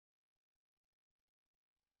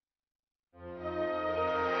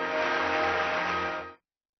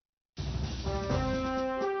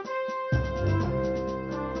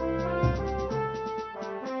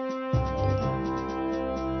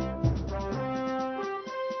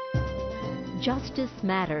Justice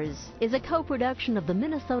Matters is a co-production of the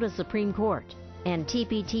Minnesota Supreme Court and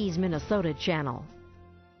TPT's Minnesota Channel.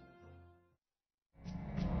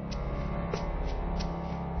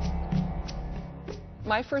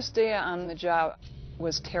 My first day on the job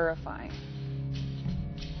was terrifying.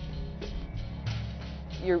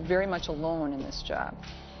 You're very much alone in this job.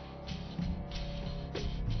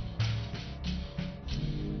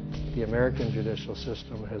 The American judicial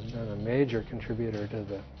system has been a major contributor to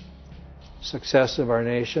the success of our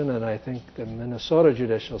nation, and I think the Minnesota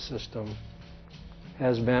judicial system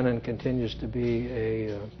has been and continues to be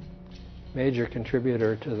a major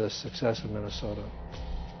contributor to the success of Minnesota.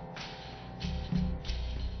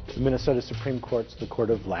 The Minnesota Supreme Court's the court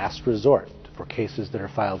of last resort for cases that are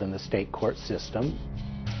filed in the state court system.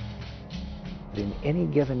 In any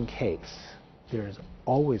given case, there is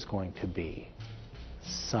always going to be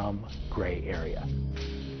some gray area.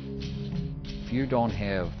 If you don't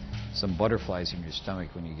have some butterflies in your stomach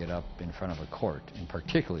when you get up in front of a court, and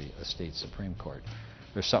particularly a state Supreme Court,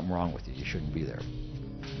 there's something wrong with you. You shouldn't be there.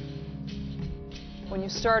 When you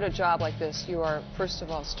start a job like this, you are first of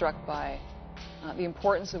all struck by the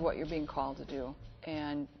importance of what you're being called to do,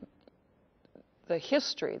 and the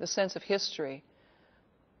history, the sense of history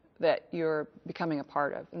that you're becoming a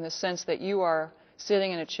part of, in the sense that you are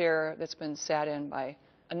sitting in a chair that's been sat in by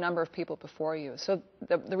a number of people before you. So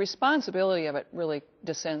the responsibility of it really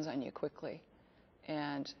descends on you quickly.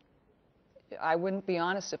 And I wouldn't be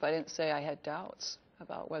honest if I didn't say I had doubts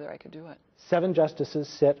about whether I could do it. 7 justices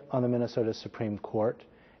sit on the Minnesota Supreme Court,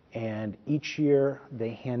 and each year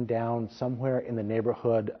they hand down somewhere in the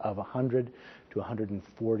neighborhood of 100 to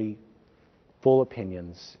 140 full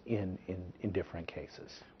opinions in different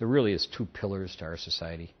cases. There really is 2 pillars to our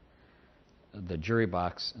society: the jury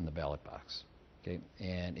box and the ballot box. Okay?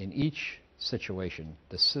 And in each situation,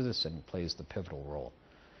 the citizen plays the pivotal role.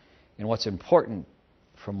 And what's important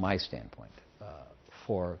from my standpoint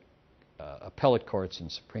for appellate courts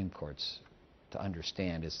and Supreme Courts to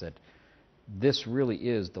understand is that this really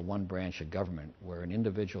is the one branch of government where an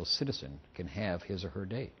individual citizen can have his or her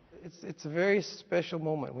day. It's a very special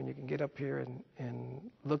moment when you can get up here and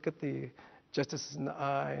look at the justices in the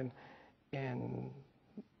eye and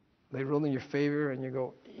they rule in your favor and you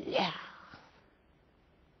go, yeah.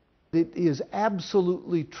 It is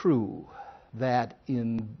absolutely true that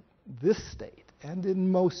in this state and in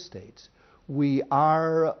most states, we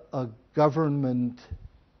are a government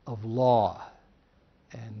of law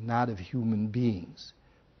and not of human beings.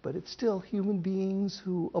 But it's still human beings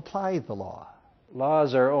who apply the law.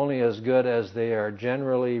 Laws are only as good as they are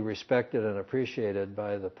generally respected and appreciated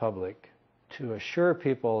by the public. To assure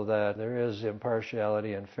people that there is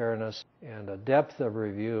impartiality and fairness and a depth of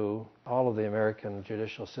review, all of the American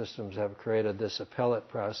judicial systems have created this appellate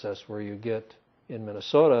process where you get, in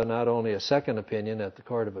Minnesota, not only a second opinion at the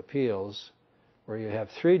Court of Appeals, where you have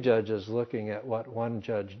 3 judges looking at what one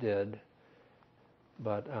judge did,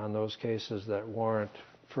 but on those cases that warrant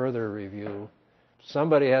further review,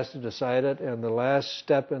 somebody has to decide it, and the last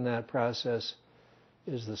step in that process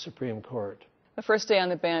is the Supreme Court. The first day on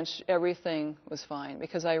the bench, everything was fine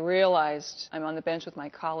because I realized I'm on the bench with my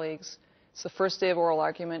colleagues. It's the first day of oral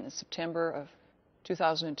argument in September of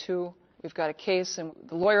 2002. We've got a case and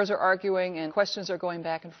the lawyers are arguing and questions are going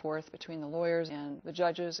back and forth between the lawyers and the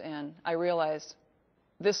judges, and I realized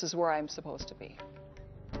this is where I'm supposed to be.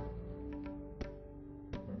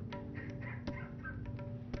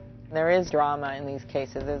 There is drama in these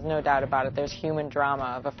cases, there's no doubt about it. There's human drama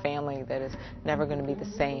of a family that is never going to be the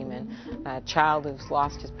same, and a child who's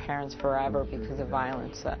lost his parents forever because of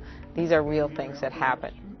violence. These are real things that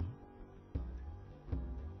happen.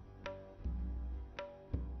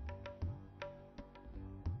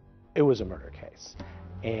 It was a murder case,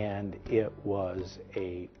 and it was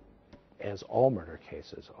as all murder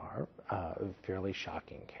cases are, a fairly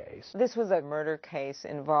shocking case. This was a murder case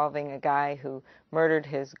involving a guy who murdered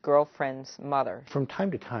his girlfriend's mother. From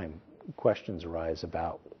time to time, questions arise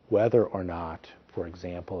about whether or not, for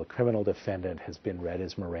example, a criminal defendant has been read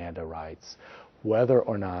his Miranda rights, whether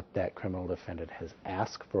or not that criminal defendant has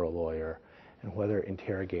asked for a lawyer, and whether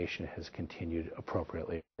interrogation has continued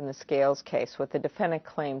appropriately. In the Scales case, what the defendant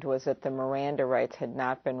claimed was that the Miranda rights had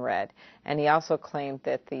not been read, and he also claimed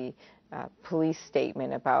that the police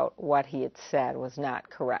statement about what he had said was not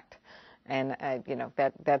correct. And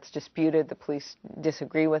that's disputed. The police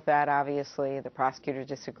disagree with that, obviously. The prosecutor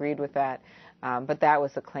disagreed with that, but that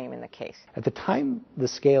was the claim in the case. At the time the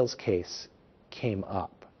Scales case came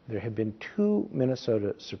up, there had been 2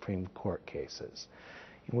 Minnesota Supreme Court cases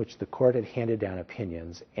in which the court had handed down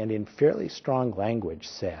opinions and in fairly strong language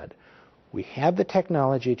said, we have the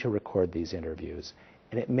technology to record these interviews,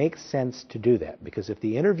 And it makes sense to do that because if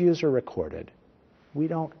the interviews are recorded, we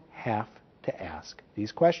don't have to ask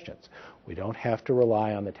these questions. We don't have to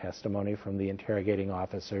rely on the testimony from the interrogating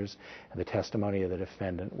officers and the testimony of the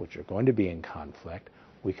defendant, which are going to be in conflict.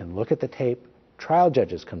 We can look at the tape, trial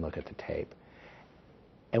judges can look at the tape,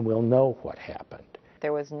 and we'll know what happened.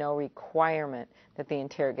 There was no requirement that the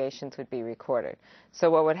interrogations would be recorded. So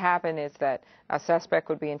what would happen is that a suspect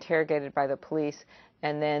would be interrogated by the police,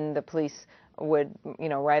 and then the police would,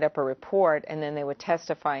 write up a report, and then they would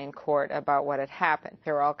testify in court about what had happened.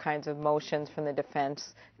 There were all kinds of motions from the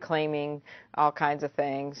defense claiming all kinds of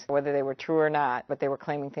things, whether they were true or not, but they were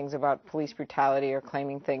claiming things about police brutality or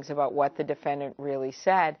claiming things about what the defendant really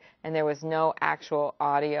said, and there was no actual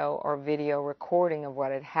audio or video recording of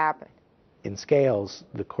what had happened. In Scales,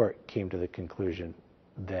 the court came to the conclusion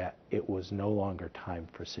that it was no longer time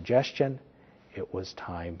for suggestion. It was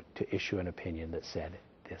time to issue an opinion that said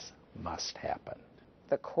this must happen.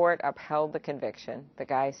 The court upheld the conviction. The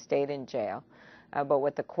guy stayed in jail. But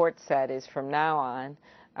what the court said is from now on,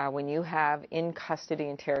 when you have in-custody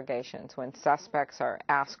interrogations, when suspects are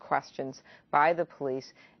asked questions by the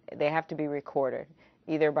police, they have to be recorded,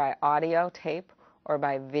 either by audio tape or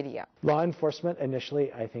by video. Law enforcement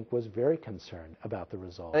initially, I think, was very concerned about the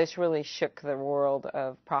result. This really shook the world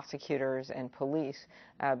of prosecutors and police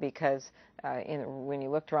because when you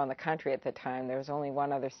looked around the country at the time, there was only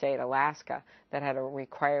one other state, Alaska, that had a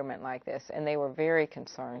requirement like this, and they were very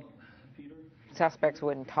concerned. Suspects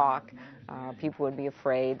wouldn't talk. People would be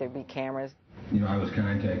afraid. There'd be cameras. I was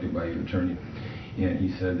contacted by your attorney, and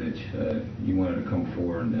he said that you wanted to come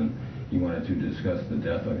forward and you wanted to discuss the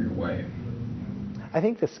death of your wife. I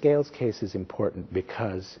think the Scales case is important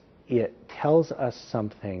because it tells us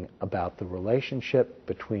something about the relationship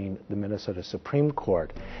between the Minnesota Supreme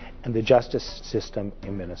Court and the justice system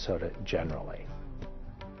in Minnesota generally.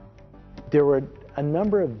 There were a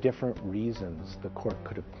number of different reasons the court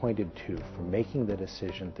could have pointed to for making the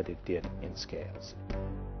decision that it did in Scales.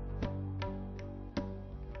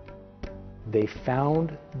 They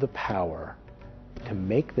found the power to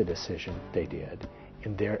make the decision they did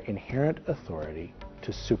in their inherent authority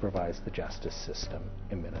to supervise the justice system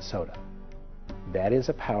in Minnesota. That is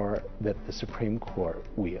a power that the Supreme Court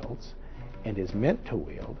wields and is meant to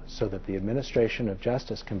wield so that the administration of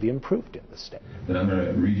justice can be improved in the state. Then I'm going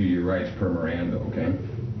to read you your rights per Miranda, okay?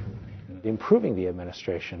 Improving the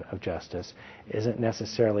administration of justice isn't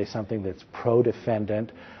necessarily something that's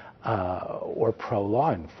pro-defendant or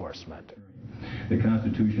pro-law enforcement. The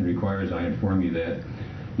Constitution requires I inform you that,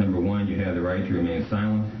 number one, you have the right to remain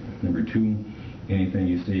silent. Number two, anything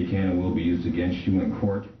you say can and will be used against you in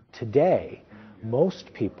court. Today,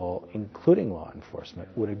 most people, including law enforcement,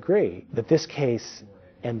 would agree that this case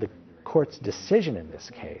and the court's decision in this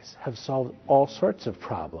case have solved all sorts of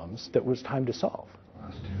problems that was time to solve.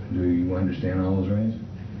 Do you understand all those rights?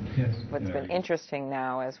 Yes. What's been interesting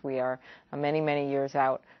now, as we are many, many years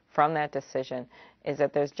out from that decision, is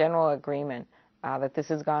that there's general agreement that this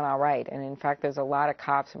has gone all right. And in fact, there's a lot of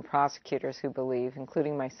cops and prosecutors who believe,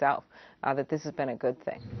 including myself, that this has been a good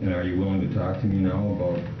thing. And are you willing to talk to me now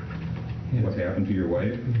about what's happened to your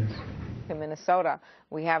wife? Yes. In Minnesota,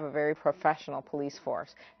 we have a very professional police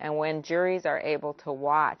force. And when juries are able to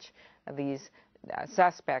watch these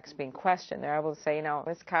suspects being questioned, they're able to say,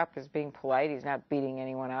 this cop is being polite, he's not beating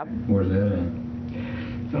anyone up. Where's that at?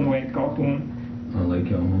 It's on Lake Calhoun. On Lake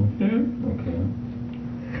Calhoun? Yeah.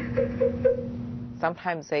 Okay.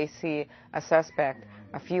 Sometimes they see a suspect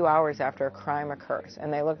a few hours after a crime occurs,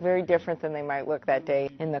 and they look very different than they might look that day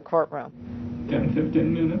in the courtroom. 10,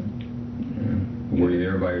 15 minutes. Were you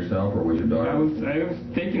there by yourself, or was your daughter? I was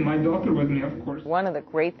taking my daughter with me, of course. One of the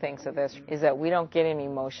great things of this is that we don't get any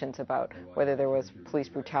emotions about whether there was police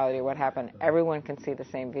brutality or what happened. Everyone can see the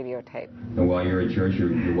same videotape. And while you were at church,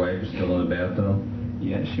 your wife was still in the bathtub?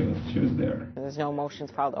 Yeah, she was there. There's no emotions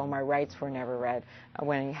filed, my rights were never read,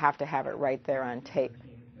 when you have to have it right there on tape.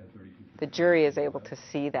 The jury is able to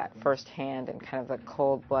see that firsthand in kind of the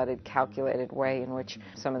cold-blooded, calculated way in which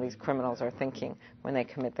some of these criminals are thinking when they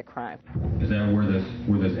commit the crime. Is that where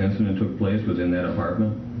this incident took place, was in that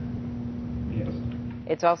apartment? Yes.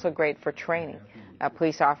 It's also great for training.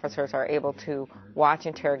 Police officers are able to watch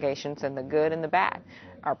interrogations in the good and the bad.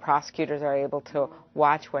 Our prosecutors are able to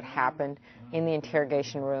watch what happened in the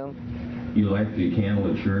interrogation room. You light the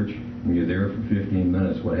candle at church, when you're there for 15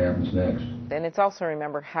 minutes, what happens next? And it's also,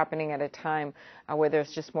 remember, happening at a time where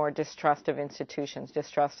there's just more distrust of institutions,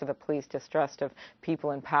 distrust of the police, distrust of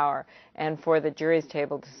people in power. And for the jury's to be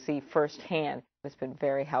able to see firsthand, it's been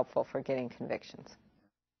very helpful for getting convictions.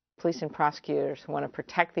 Police and prosecutors want to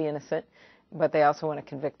protect the innocent but they also want to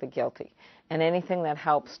convict the guilty. And anything that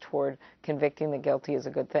helps toward convicting the guilty is a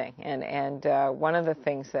good thing. And one of the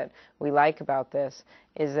things that we like about this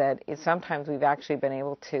is that sometimes we've actually been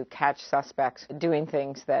able to catch suspects doing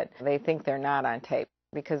things that they think they're not on tape,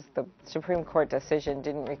 because the Supreme Court decision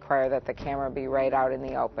didn't require that the camera be right out in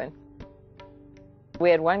the open. We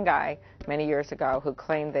had one guy many years ago who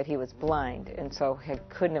claimed that he was blind and so he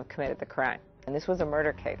couldn't have committed the crime. And this was a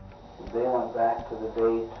murder case. They went back to the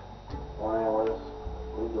date when I was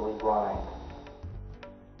legally blind.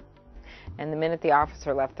 And the minute the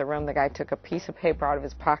officer left the room, the guy took a piece of paper out of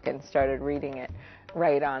his pocket and started reading it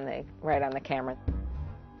right on the camera.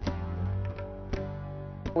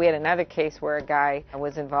 We had another case where a guy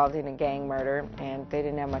was involved in a gang murder, and they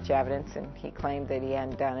didn't have much evidence, and he claimed that he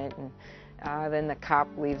hadn't done it. And then the cop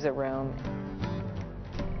leaves the room,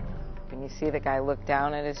 and you see the guy look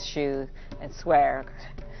down at his shoes and swear,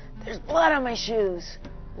 "There's blood on my shoes,"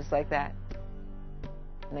 just like that.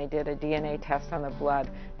 And they did a DNA test on the blood,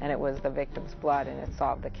 and it was the victim's blood, and it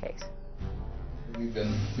solved the case. We've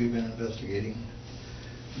been investigating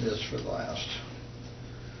this for the last,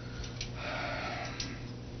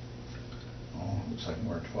 looks like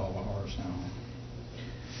more than 12 hours now,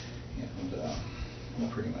 and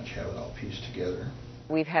we'll pretty much have it all pieced together.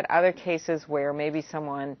 We've had other cases where maybe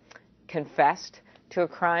someone confessed to a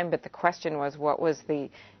crime, but the question was, what was the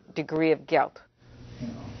degree of guilt? You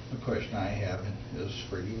know, the question I have is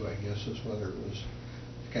for you, I guess, is whether it was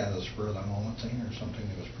kind of a spur of the moment thing or something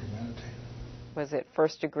that was premeditated. Was it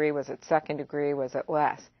first degree? Was it second degree? Was it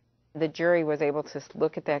less? The jury was able to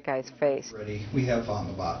look at that guy's face. Ready. We have found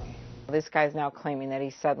the body. This guy's now claiming that he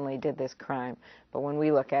suddenly did this crime, but when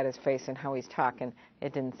we look at his face and how he's talking,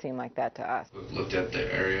 it didn't seem like that to us. We looked at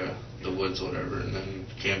the area, the woods, whatever, and then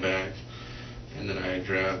came back, and then I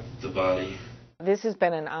grabbed the body. This has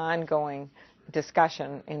been an ongoing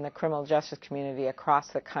discussion in the criminal justice community across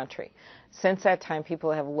the country. Since that time, people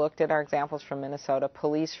have looked at our examples from Minnesota.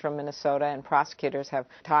 Police from Minnesota and prosecutors have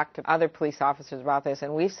talked to other police officers about this,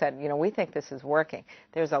 and we've said, you know, we think this is working.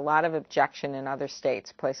 There's a lot of objection in other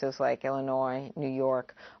states, places like Illinois, New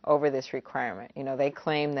York, over this requirement. You know, they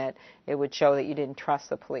claim that it would show that you didn't trust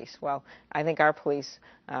the police. Well, I think our police,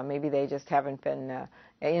 maybe they just haven't been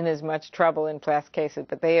in as much trouble in past cases,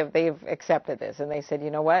 but they've accepted this, and they said,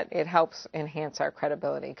 you know what, it helps enhance our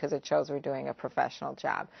credibility because it shows we're doing a professional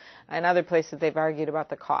job. In other places, they've argued about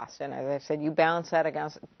the cost, and as I said, you balance that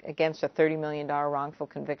against a $30 million wrongful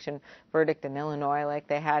conviction verdict in Illinois like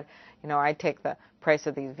they had, you know, I'd take the price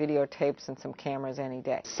of these videotapes and some cameras any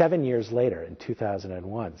day. 7 years later, in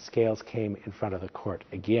 2001, Scales came in front of the court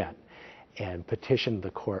again and petitioned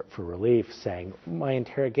the court for relief, saying, my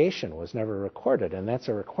interrogation was never recorded, and that's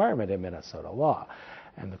a requirement in Minnesota law.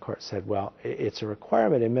 And the court said, well, it's a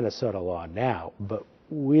requirement in Minnesota law now, but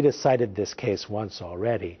we decided this case once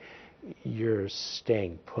already. You're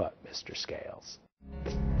staying put, Mr. Scales.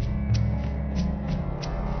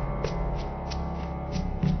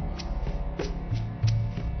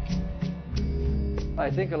 I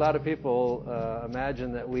think a lot of people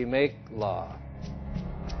imagine that we make law.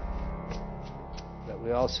 That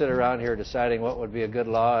we all sit around here deciding what would be a good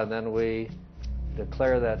law, and then we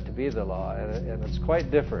declare that to be the law, and it's quite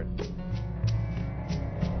different.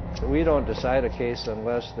 We don't decide a case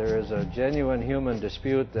unless there is a genuine human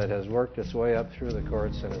dispute that has worked its way up through the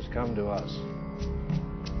courts and has come to us.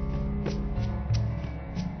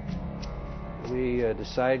 We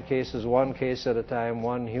decide cases one case at a time,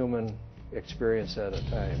 one human experience at a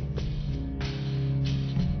time.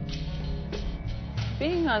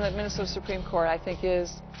 Being on the Minnesota Supreme Court, I think,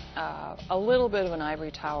 is a little bit of an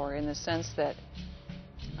ivory tower in the sense that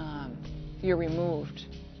you're removed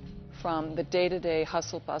from the day-to-day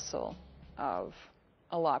hustle-bustle of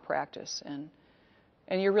a law practice, and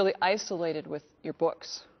you're really isolated with your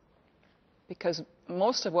books, because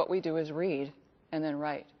most of what we do is read and then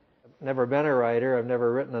write. I've never been a writer. I've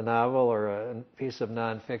never written a novel or a piece of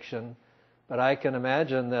nonfiction, but I can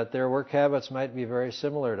imagine that their work habits might be very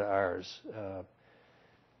similar to ours.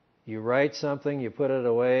 You write something, you put it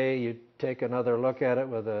away, you take another look at it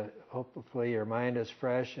with hopefully your mind is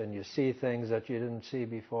fresh and you see things that you didn't see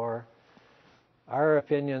before. Our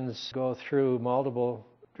opinions go through multiple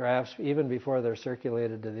drafts even before they're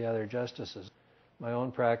circulated to the other justices. My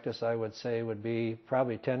own practice, I would say, would be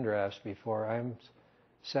probably 10 drafts before I'm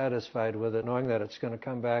satisfied with it, knowing that it's going to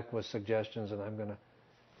come back with suggestions and I'm going to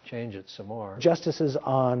change it some more. Justices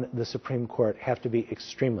on the Supreme Court have to be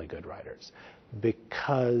extremely good writers,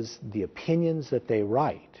 because the opinions that they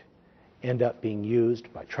write end up being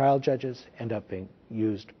used by trial judges, end up being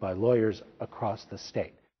used by lawyers across the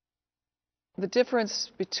state. The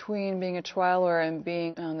difference between being a trial lawyer and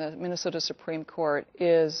being on the Minnesota Supreme Court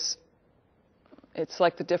is, it's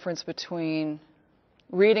like the difference between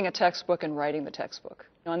reading a textbook and writing the textbook.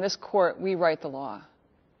 On this court, we write the law.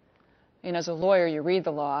 And as a lawyer, you read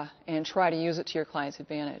the law and try to use it to your client's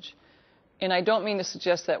advantage. And I don't mean to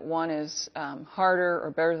suggest that one is harder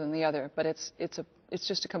or better than the other, but it's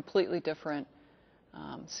just a completely different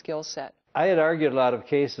skill set. I had argued a lot of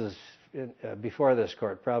cases before this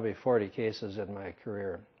court, probably 40 cases in my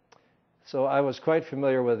career. So I was quite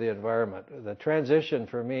familiar with the environment. The transition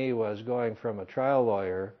for me was going from a trial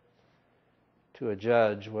lawyer to a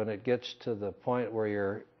judge when it gets to the point where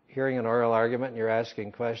you're hearing an oral argument and you're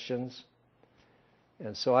asking questions.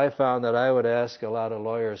 And so I found that I would ask a lot of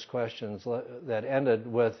lawyers questions that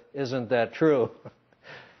ended with, "Isn't that true?"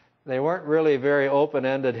 They weren't really very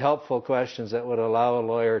open-ended, helpful questions that would allow a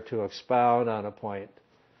lawyer to expound on a point.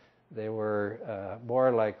 They were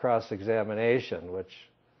more like cross-examination, which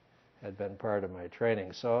had been part of my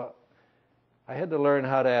training. So I had to learn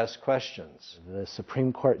how to ask questions. The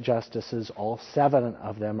Supreme Court justices, all 7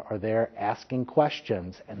 of them, are there asking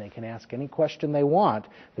questions, and they can ask any question they want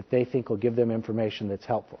that they think will give them information that's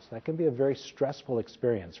helpful. So that can be a very stressful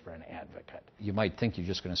experience for an advocate. You might think you're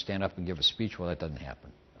just going to stand up and give a speech. Well, that doesn't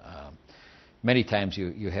happen. Many times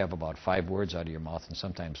you have about 5 words out of your mouth and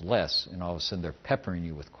sometimes less, and all of a sudden they're peppering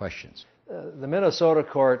you with questions. The Minnesota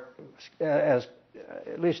court, at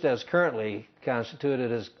least as currently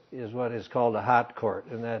constituted, is what is called a hot court,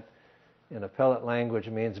 and that in appellate language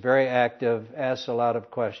means very active, asks a lot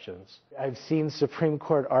of questions. I've seen Supreme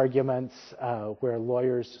Court arguments where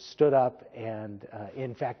lawyers stood up and,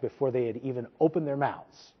 in fact, before they had even opened their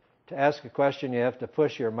mouths. To ask a question, you have to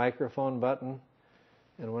push your microphone button.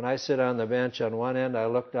 And when I sit on the bench on one end, I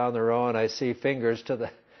look down the row and I see fingers to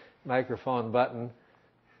the microphone button.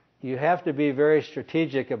 You have to be very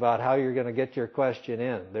strategic about how you're going to get your question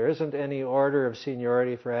in. There isn't any order of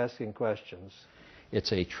seniority for asking questions.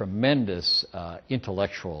 It's a tremendous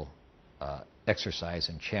intellectual exercise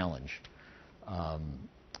and challenge.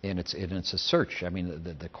 And it's a search. I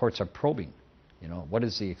mean, the courts are probing. You know, what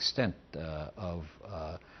is the extent of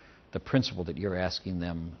the principle that you're asking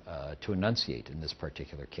them to enunciate in this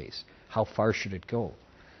particular case? How far should it go?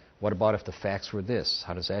 What about if the facts were this?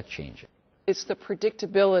 How does that change it? It's the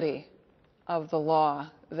predictability of the law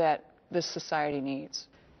that this society needs.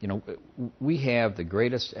 You know, we have the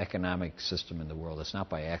greatest economic system in the world. It's not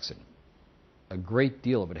by accident. A great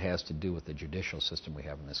deal of it has to do with the judicial system we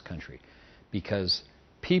have in this country, because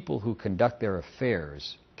people who conduct their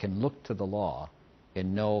affairs can look to the law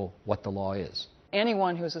and know what the law is.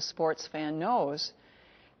 Anyone who's a sports fan knows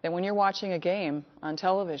that when you're watching a game on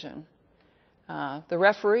television, the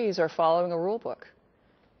referees are following a rule book.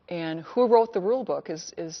 And who wrote the rule book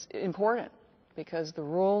is important, because the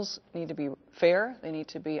rules need to be fair, they need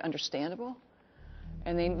to be understandable,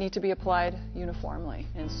 and they need to be applied uniformly.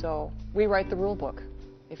 And so we write the rule book,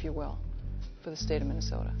 if you will, for the state of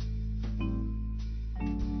Minnesota.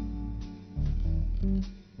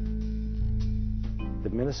 The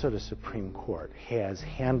Minnesota Supreme Court has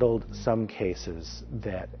handled some cases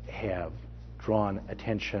that have drawn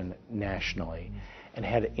attention nationally and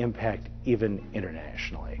had an impact even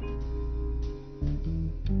internationally.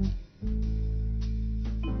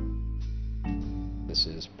 This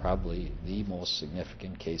is probably the most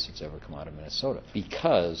significant case that's ever come out of Minnesota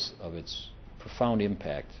because of its profound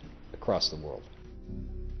impact across the world.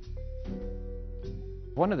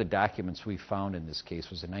 One of the documents we found in this case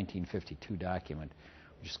was a 1952 document,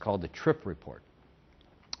 which is called the Tripp Report,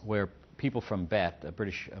 where people from BAT,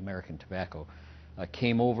 British American Tobacco,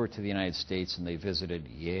 came over to the United States and they visited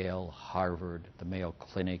Yale, Harvard, the Mayo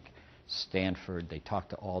Clinic, Stanford. They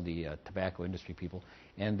talked to all the tobacco industry people,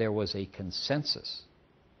 and there was a consensus,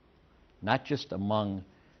 not just among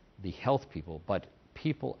the health people, but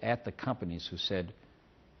people at the companies who said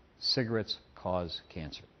cigarettes cause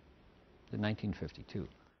cancer. In 1952.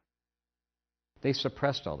 They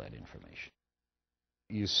suppressed all that information.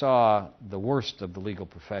 You saw the worst of the legal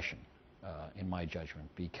profession, in my judgment,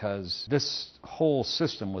 because this whole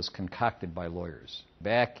system was concocted by lawyers.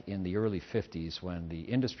 Back in the early 50s, when the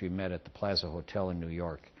industry met at the Plaza Hotel in New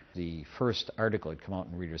York, the first article had come out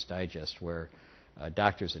in Reader's Digest where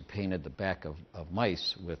doctors had painted the back of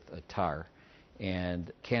mice with tar,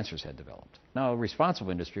 and cancers had developed. Now, a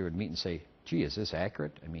responsible industry would meet and say, gee, is this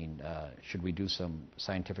accurate? I mean, should we do some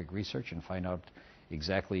scientific research and find out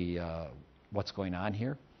exactly what's going on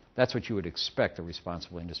here? That's what you would expect a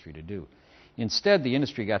responsible industry to do. Instead, the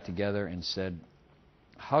industry got together and said,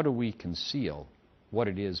 how do we conceal what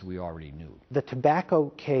it is we already knew. The tobacco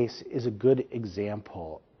case is a good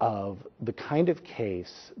example of the kind of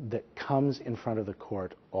case that comes in front of the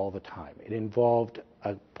court all the time. It involved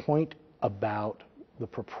a point about the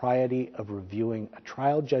propriety of reviewing a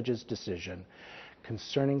trial judge's decision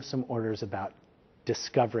concerning some orders about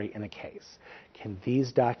discovery in a case. Can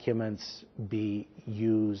these documents be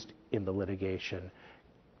used in the litigation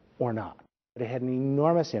or not? It had an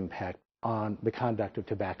enormous impact on the conduct of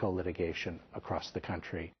tobacco litigation across the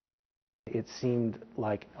country. It seemed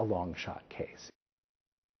like a long shot case.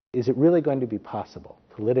 Is it really going to be possible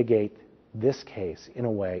to litigate this case in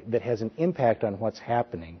a way that has an impact on what's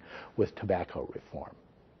happening with tobacco reform?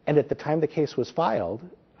 And at the time the case was filed,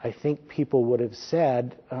 I think people would have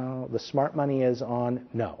said the smart money is on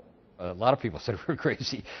no. A lot of people said we were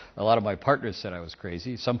crazy. A lot of my partners said I was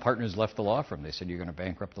crazy. Some partners left the law firm. They said, you're going to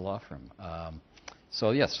bankrupt the law firm.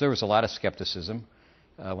 So yes, there was a lot of skepticism.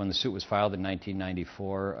 When the suit was filed in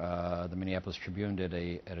 1994, the Minneapolis Tribune did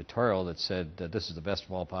an editorial that said that this is the best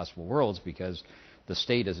of all possible worlds because the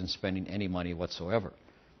state isn't spending any money whatsoever.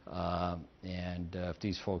 And if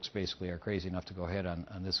these folks basically are crazy enough to go ahead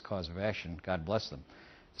on this cause of action, God bless them.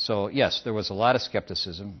 So yes, there was a lot of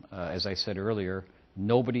skepticism. As I said earlier,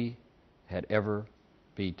 nobody had ever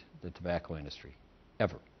beat the tobacco industry,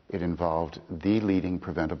 ever. It involved the leading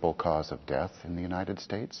preventable cause of death in the United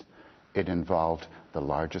States. It involved the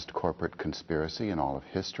largest corporate conspiracy in all of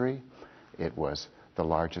history. It was the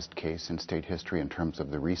largest case in state history in terms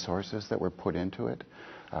of the resources that were put into it.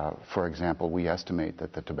 For example, we estimate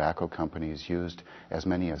that the tobacco companies used as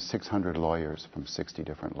many as 600 lawyers from 60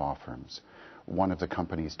 different law firms. One of the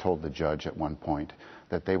companies told the judge at one point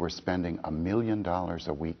that they were spending $1 million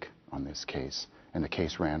a week on this case, and the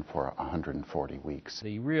case ran for 140 weeks.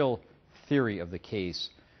 The real theory of the case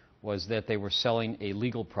was that they were selling a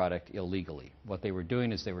legal product illegally. What they were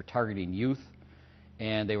doing is they were targeting youth,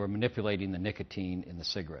 and they were manipulating the nicotine in the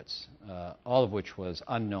cigarettes, all of which was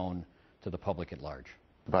unknown to the public at large.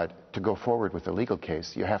 But to go forward with a legal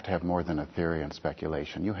case, you have to have more than a theory and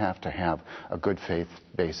speculation. You have to have a good faith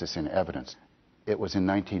basis in evidence. It was in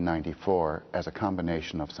 1994, as a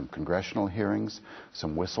combination of some congressional hearings,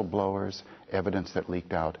 some whistleblowers, evidence that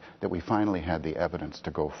leaked out, that we finally had the evidence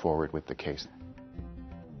to go forward with the case.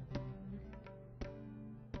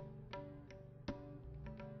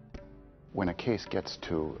 When a case gets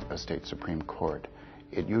to a state Supreme Court,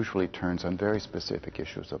 it usually turns on very specific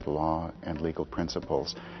issues of law and legal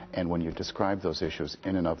principles, and when you describe those issues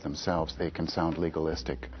in and of themselves, they can sound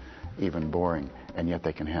legalistic, even boring, and yet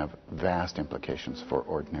they can have vast implications for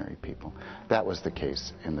ordinary people. That was the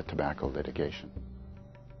case in the tobacco litigation.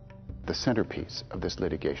 The centerpiece of this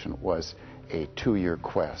litigation was a 2-year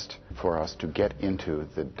quest for us to get into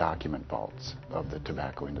the document vaults of the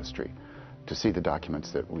tobacco industry, to see the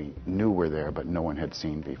documents that we knew were there but no one had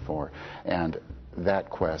seen before. And that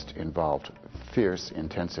quest involved fierce,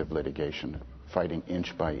 intensive litigation, fighting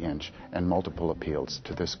inch by inch, and multiple appeals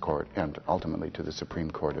to this court and ultimately to the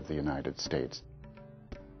Supreme Court of the United States.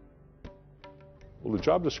 Well, the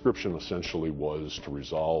job description essentially was to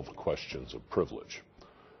resolve questions of privilege.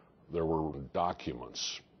 There were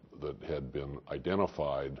documents that had been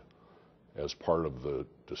identified as part of the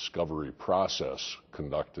discovery process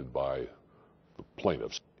conducted by the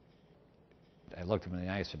plaintiffs. I looked him in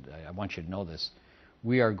the eye and said, I want you to know this.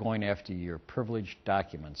 We are going after your privileged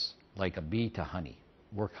documents like a bee to honey.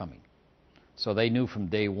 We're coming. So they knew from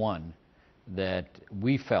day one that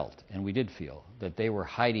we felt, and we did feel, that they were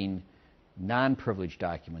hiding non-privileged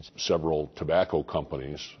documents. Several tobacco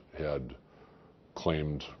companies had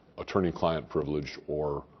claimed attorney-client privilege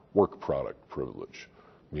or work product privilege,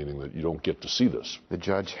 meaning that you don't get to see this. The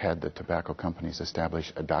judge had the tobacco companies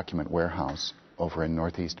establish a document warehouse over in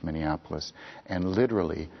northeast Minneapolis, and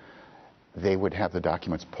literally they would have the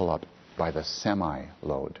documents pull up by the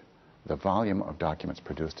semi-load. The volume of documents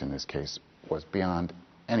produced in this case was beyond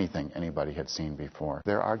anything anybody had seen before.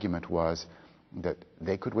 Their argument was that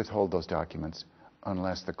they could withhold those documents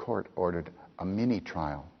unless the court ordered a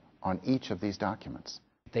mini-trial on each of these documents.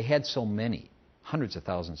 They had so many, hundreds of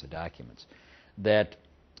thousands of documents, that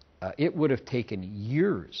it would have taken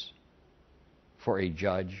years for a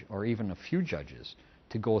judge, or even a few judges,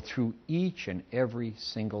 to go through each and every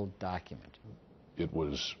single document. It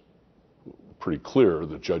was pretty clear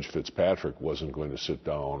that Judge Fitzpatrick wasn't going to sit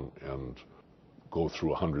down and go through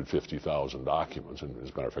 150,000 documents. And as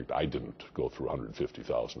a matter of fact, I didn't go through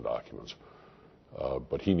 150,000 documents.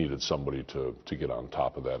 But he needed somebody to get on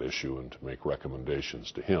top of that issue and to make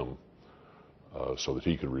recommendations to him so that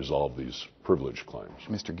he could resolve these privilege claims.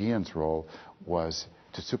 Mr. Guillen's role was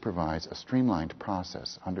to supervise a streamlined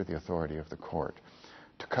process under the authority of the court,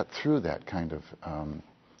 to cut through that kind of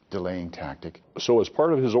delaying tactic. So as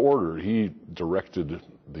part of his order, he directed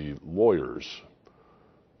the lawyers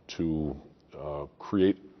to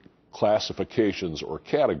create classifications or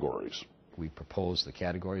categories. We proposed the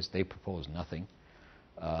categories. They proposed nothing.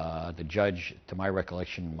 The judge, to my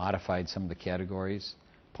recollection, modified some of the categories,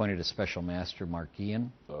 appointed a special master, Mark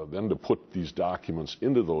Guillen. Then to put these documents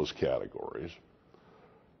into those categories,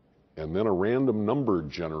 and then a random number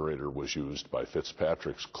generator was used by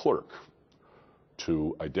Fitzpatrick's clerk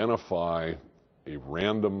to identify a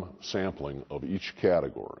random sampling of each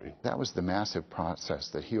category. That was the massive process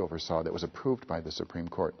that he oversaw that was approved by the Supreme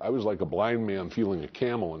Court. I was like a blind man feeling a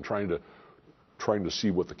camel and trying to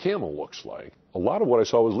see what the camel looks like. A lot of what I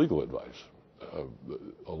saw was legal advice.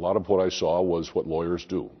 A lot of what I saw was what lawyers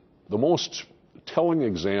do. The most telling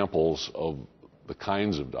examples of the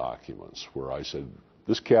kinds of documents where I said,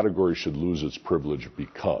 this category should lose its privilege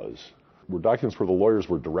because, were documents where the lawyers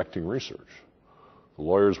were directing research. The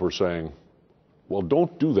lawyers were saying, well,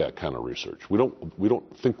 don't do that kind of research. We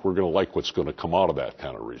don't think we're going to like what's going to come out of that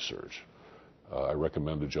kind of research. I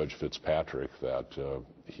recommend to Judge Fitzpatrick that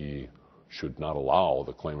he should not allow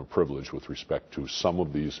the claim of privilege with respect to some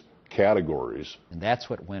of these categories. And that's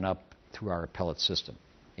what went up through our appellate system.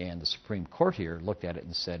 And the Supreme Court here looked at it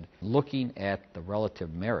and said, looking at the relative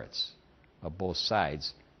merits of both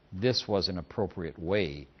sides, this was an appropriate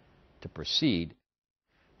way to proceed.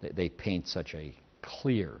 They paint such a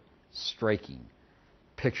clear, striking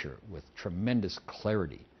picture with tremendous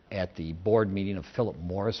clarity. At the board meeting of Philip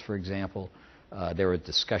Morris, for example, there were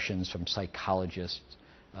discussions from psychologists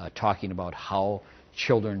talking about how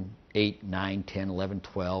children 8, 9, 10, 11,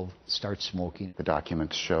 12 start smoking. The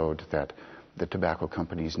documents showed that the tobacco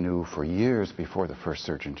companies knew for years before the first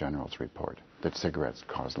Surgeon General's report that cigarettes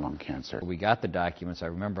cause lung cancer. We got the documents, I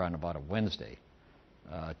remember, on about a Wednesday,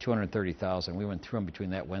 230,000. We went through them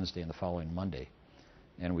between that Wednesday and the following Monday,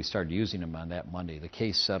 and we started using them on that Monday. The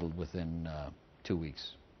case settled within 2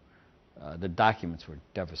 weeks. The documents were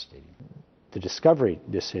devastating. The discovery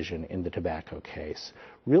decision in the tobacco case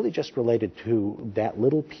really just related to that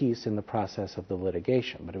little piece in the process of the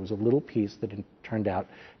litigation, but it was a little piece that turned out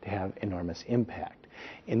to have enormous impact.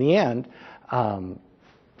 In the end,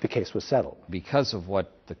 the case was settled. Because of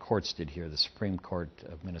what the courts did here, the Supreme Court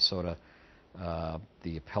of Minnesota,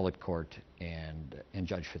 the appellate court, and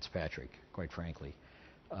Judge Fitzpatrick, quite frankly,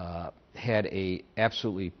 had a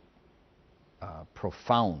absolutely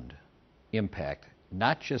profound impact,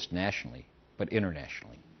 not just nationally, but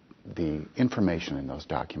internationally. The information in those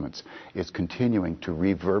documents is continuing to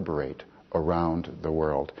reverberate around the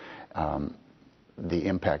world. The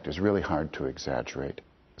impact is really hard to exaggerate.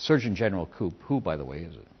 Surgeon General Koop, who, by the way,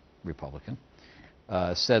 is a Republican,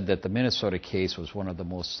 said that the Minnesota case was one of the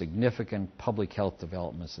most significant public health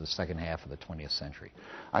developments of the second half of the 20th century.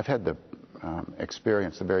 I've had the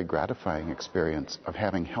experience, the very gratifying experience, of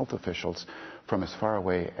having health officials from as far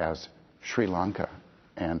away as Sri Lanka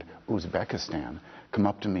and Uzbekistan come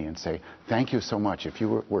up to me and say, thank you so much. If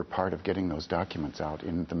you were part of getting those documents out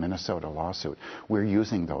in the Minnesota lawsuit, we're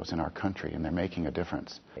using those in our country and they're making a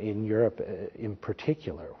difference. In Europe in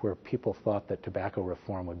particular, where people thought that tobacco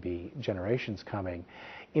reform would be generations coming,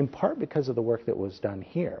 in part because of the work that was done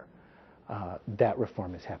here, that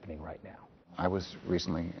reform is happening right now. I was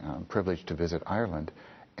recently privileged to visit Ireland,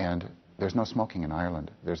 and there's no smoking in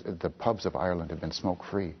Ireland. The pubs of Ireland have been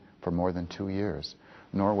smoke-free for more than 2 years.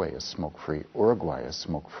 Norway is smoke-free, Uruguay is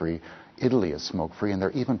smoke-free, Italy is smoke-free, and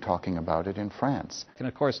they're even talking about it in France. And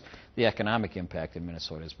of course, the economic impact in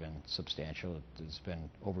Minnesota has been substantial. It's been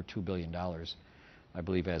over $2 billion, I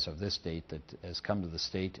believe, as of this date, that has come to the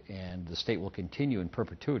state, and the state will continue in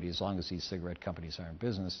perpetuity as long as these cigarette companies are in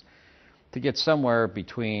business, to get somewhere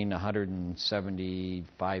between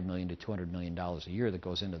 $175 million to $200 million a year that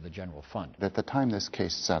goes into the general fund. At the time this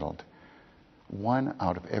case settled, 1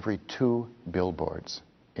 out of every 2 billboards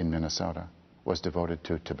in Minnesota was devoted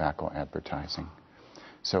to tobacco advertising.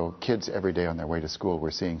 So kids every day on their way to school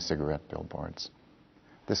were seeing cigarette billboards.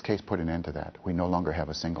 This case put an end to that. We no longer have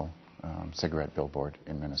a single cigarette billboard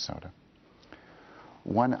in Minnesota.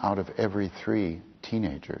 1 out of every 3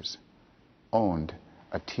 teenagers owned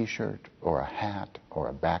a t-shirt or a hat or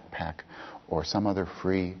a backpack or some other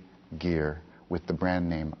free gear with the brand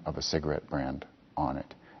name of a cigarette brand on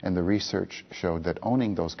it. And the research showed that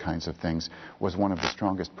owning those kinds of things was one of the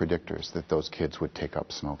strongest predictors that those kids would take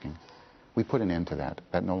up smoking. We put an end to that.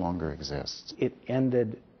 That no longer exists. It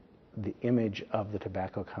ended the image of the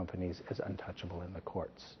tobacco companies as untouchable in the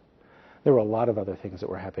courts. There were a lot of other things that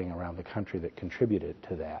were happening around the country that contributed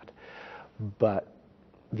to that. But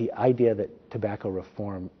the idea that tobacco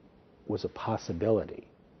reform was a possibility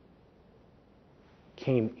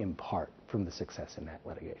came in part from the success in that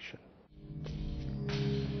litigation.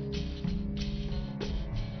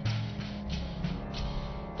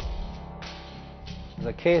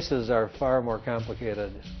 The cases are far more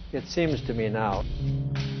complicated, it seems to me now.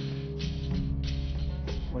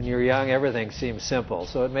 When you're young, everything seems simple,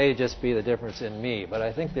 so it may just be the difference in me, but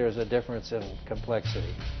I think there's a difference in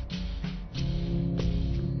complexity.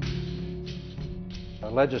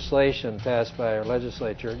 Legislation passed by our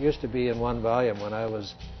legislature, it used to be in one volume when I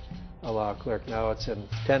was a law clerk, now it's in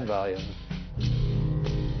 10 volumes.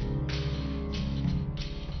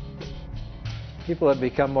 People have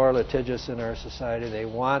become more litigious in our society. They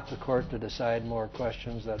want the court to decide more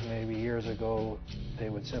questions that maybe years ago they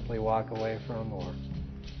would simply walk away from or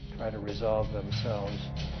try to resolve themselves.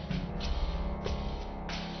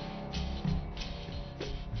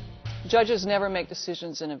 Judges never make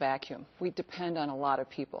decisions in a vacuum. We depend on a lot of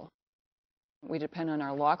people. We depend on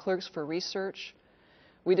our law clerks for research.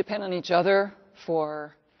 We depend on each other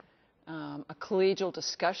for a collegial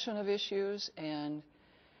discussion of issues, and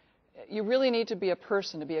you really need to be a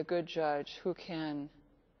person to be a good judge who can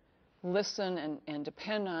listen and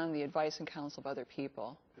depend on the advice and counsel of other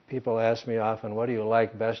people. People ask me often, what do you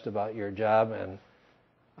like best about your job? And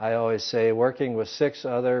I always say working with 6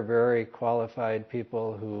 other very qualified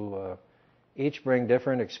people who each bring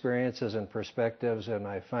different experiences and perspectives, and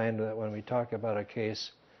I find that when we talk about a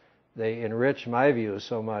case, they enrich my view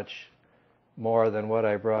so much more than what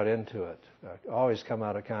I brought into it. I always come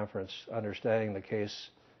out of conference understanding the case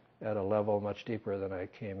at a level much deeper than I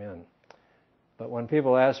came in. But when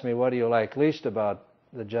people ask me, what do you like least about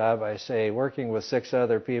the job, I say working with 6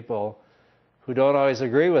 other people who don't always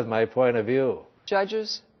agree with my point of view.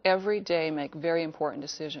 Judges every day make very important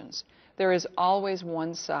decisions. There is always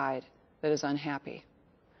one side that is unhappy.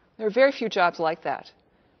 There are very few jobs like that,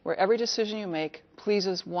 where every decision you make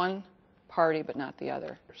pleases one party but not the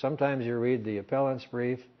other. Sometimes you read the appellant's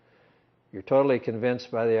brief, you're totally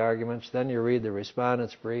convinced by the arguments, then you read the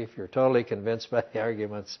respondent's brief, you're totally convinced by the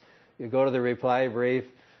arguments, you go to the reply brief,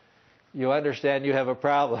 you understand you have a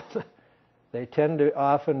problem. They tend to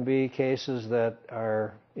often be cases that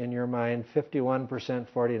are, in your mind, 51%,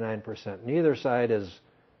 49%. Neither side is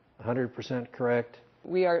 100% correct.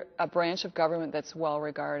 We are a branch of government that's well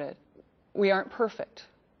regarded. We aren't perfect,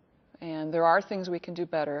 and there are things we can do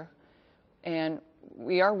better, and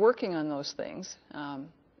we are working on those things.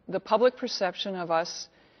 The public perception of us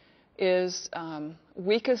is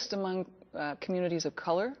weakest among communities of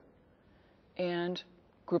color and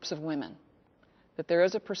groups of women. That there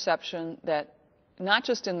is a perception that not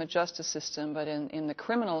just in the justice system, but in the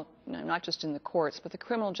criminal, not just in the courts, but the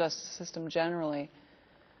criminal justice system generally,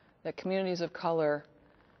 that communities of color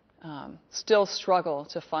still struggle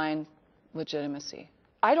to find legitimacy.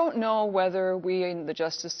 I don't know whether we in the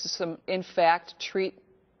justice system, in fact, treat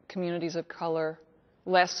communities of color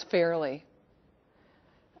less fairly.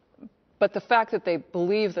 But the fact that they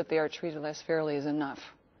believe that they are treated less fairly is enough.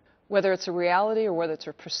 Whether it's a reality or whether it's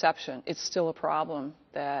a perception, it's still a problem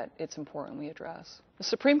that it's important we address. The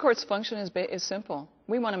Supreme Court's function is simple.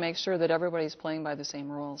 We want to make sure that everybody's playing by the same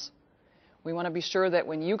rules. We want to be sure that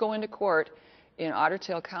when you go into court in Otter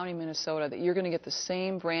Tail County, Minnesota, that you're going to get the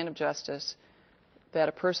same brand of justice that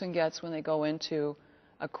a person gets when they go into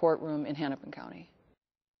a courtroom in Hennepin County.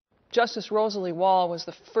 Justice Rosalie Wall was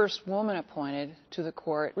the first woman appointed to the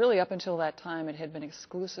court. Really, up until that time, it had been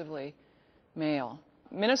exclusively male.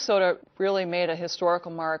 Minnesota really made a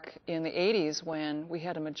historical mark in the 80s when we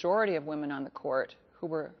had a majority of women on the court who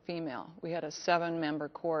were female. We had a 7-member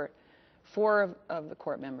court. 4 of the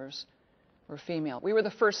court members were female. We were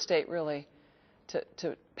the first state, really,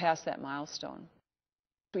 to pass that milestone.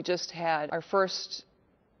 We just had our first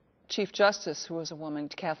Chief Justice, who was a woman,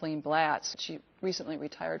 Kathleen Blatz. She recently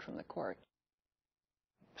retired from the court.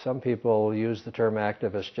 Some people use the term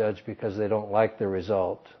activist judge because they don't like the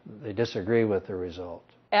result. They disagree with the result.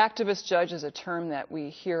 Activist judge is a term that we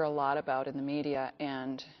hear a lot about in the media,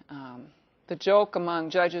 and the joke among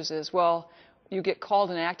judges is, well, you get called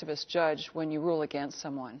an activist judge when you rule against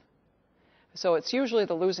someone. So it's usually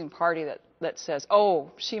the losing party that says,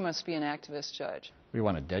 oh, she must be an activist judge. We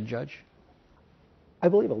want a dead judge? I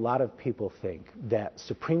believe a lot of people think that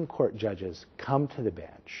Supreme Court judges come to the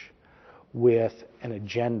bench with an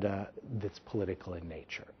agenda that's political in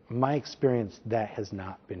nature. In my experience, that has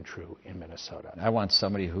not been true in Minnesota. I want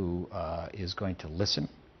somebody who is going to listen,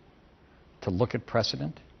 to look at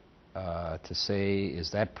precedent, to say,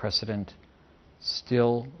 is that precedent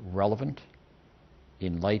still relevant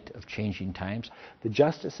in light of changing times? The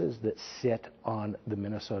justices that sit on the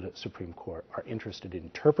Minnesota Supreme Court are interested in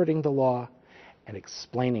interpreting the law and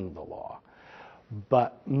explaining the law.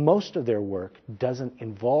 But most of their work doesn't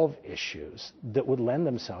involve issues that would lend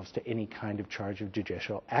themselves to any kind of charge of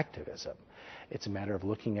judicial activism. It's a matter of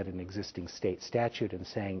looking at an existing state statute and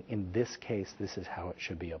saying, in this case, this is how it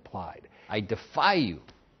should be applied. I defy you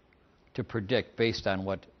to predict, based on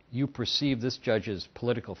what you perceive this judge's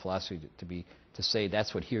political philosophy to be, to say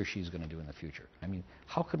that's what he or she's going to do in the future. I mean,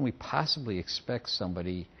 how can we possibly expect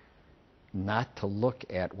somebody not to look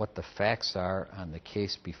at what the facts are on the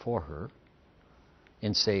case before her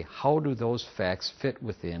and say, how do those facts fit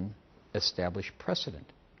within established precedent?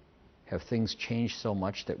 Have things changed so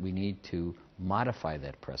much that we need to modify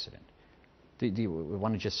that precedent? Do you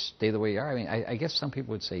want to just stay the way you are? I mean, I guess some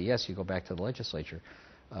people would say, yes, you go back to the legislature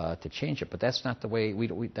to change it, but that's not the way,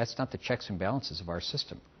 that's not the checks and balances of our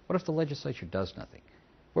system. What if the legislature does nothing?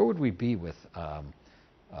 Where would we be with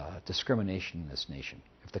discrimination in this nation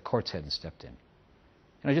if the courts hadn't stepped in?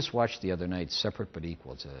 And I just watched the other night Separate But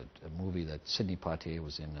Equal. It's a movie that Sidney Poitier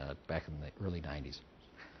was in back in the early 90s.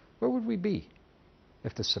 Where would we be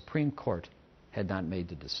if the Supreme Court had not made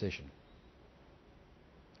the decision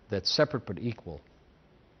that separate but equal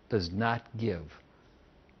does not give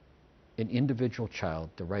an individual child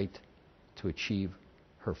the right to achieve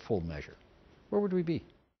her full measure? Where would we be?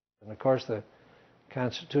 And of course, the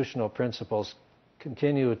constitutional principles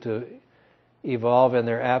continue to evolve in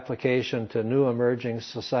their application to new emerging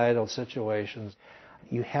societal situations.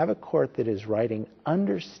 You have a court that is writing,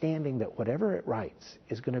 understanding that whatever it writes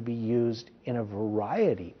is going to be used in a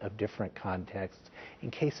variety of different contexts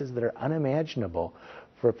in cases that are unimaginable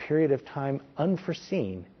for a period of time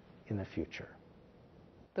unforeseen in the future.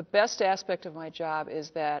 The best aspect of my job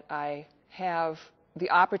is that I have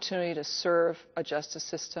the opportunity to serve a justice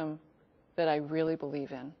system that I really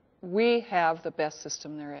believe in. We have the best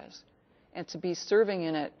system there is, and to be serving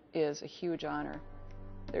in it is a huge honor.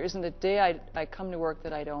 There isn't a day I come to work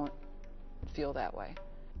that I don't feel that way.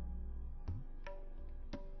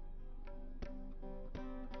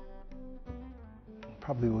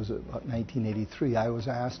 Probably was about 1983, I was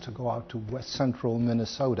asked to go out to West Central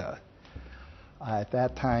Minnesota. At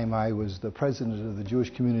that time, I was the president of the Jewish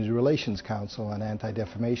Community Relations Council and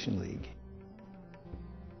Anti-Defamation League.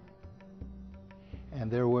 And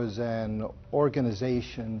there was an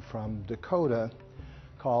organization from Dakota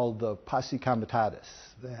called the Posse Comitatus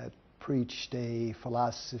that preached a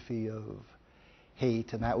philosophy of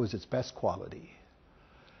hate, and that was its best quality.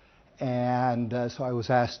 And so I was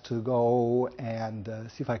asked to go and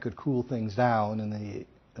see if I could cool things down in the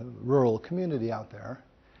rural community out there,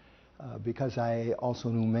 because I also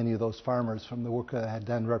knew many of those farmers from the work I had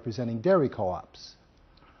done representing dairy co-ops.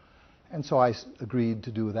 And so I agreed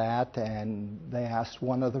to do that, and they asked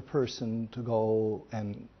one other person to go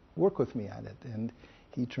and work with me on it, and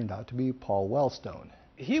he turned out to be Paul Wellstone.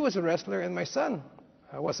 He was a wrestler, and my son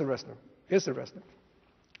was a wrestler, is a wrestler.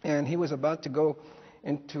 And he was about to go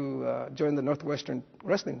into join the Northwestern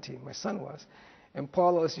wrestling team, my son was. And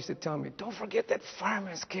Paul always used to tell me, don't forget that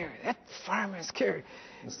fireman's carry, that fireman's carry.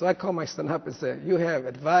 And so I called my son up and said, you have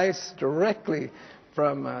advice directly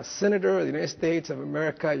from a senator of the United States of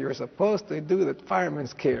America. You're supposed to do the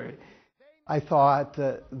fireman's carry. I thought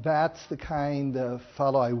that's the kind of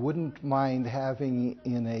fellow I wouldn't mind having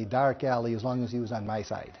in a dark alley as long as he was on my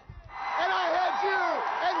side. And I had you,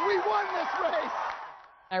 and we won this race.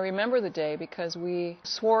 I remember the day because we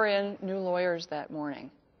swore in new lawyers that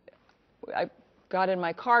morning. I got in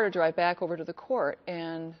my car to drive back over to the court,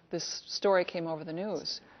 and this story came over the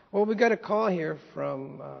news. Well, we got a call here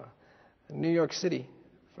from New York City,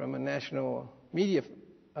 from a national media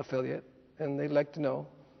affiliate, and they'd like to know,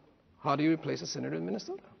 how do you replace a senator in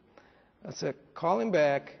Minnesota? I said, call him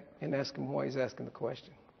back and ask him why he's asking the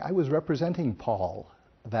question. I was representing Paul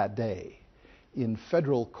that day in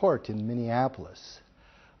federal court in Minneapolis.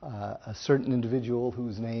 A certain individual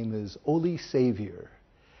whose name is Oli Savior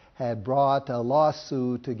had brought a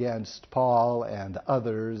lawsuit against Paul and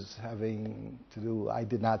others having to do, I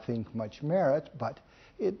did not think, much merit, but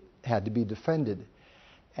it had to be defended.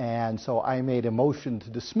 And so I made a motion to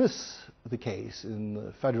dismiss the case in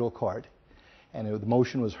the federal court, and the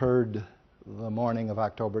motion was heard the morning of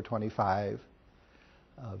October 25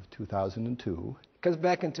 of 2002. Comes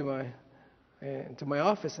back into my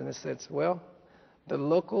office, and it says, well, the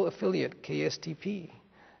local affiliate, KSTP,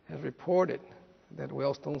 has reported that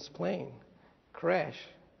Wellstone's plane crashed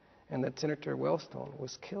and that Senator Wellstone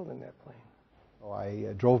was killed in that plane. So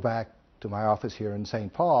I drove back to my office here in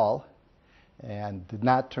St. Paul and did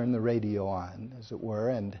not turn the radio on, as it were,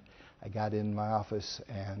 and I got in my office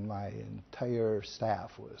and my entire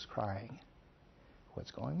staff was crying.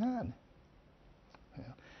 What's going on? You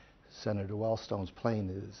know, Senator Wellstone's plane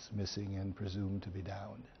is missing and presumed to be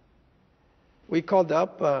downed. We called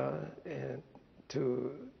up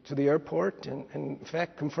to the airport and in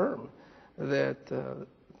fact confirmed that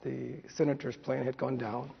the senator's plane had gone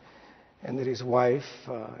down, and that his wife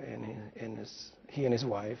he and his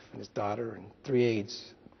wife and his daughter and 3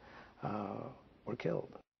 aides were killed.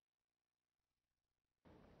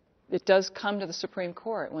 It does come to the Supreme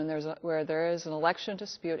Court where there is an election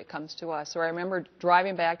dispute. It comes to us. So I remember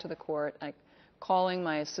driving back to the court, calling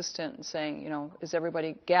my assistant and saying, is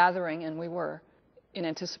everybody gathering? And we were, in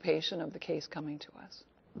anticipation of the case coming to us.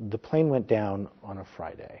 The plane went down on a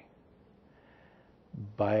Friday.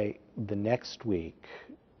 By the next week,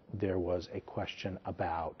 there was a question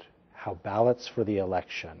about how ballots for the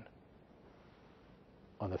election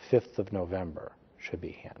on the 5th of November should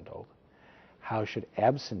be handled. How should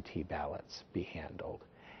absentee ballots be handled?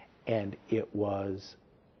 And it was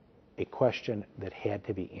a question that had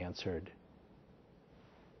to be answered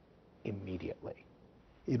immediately.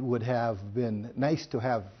 It would have been nice to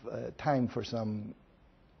have time for some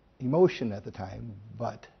emotion at the time,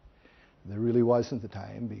 but there really wasn't the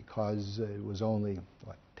time because it was only,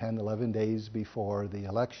 10, 11 days before the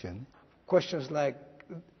election. Questions like,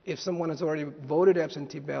 if someone has already voted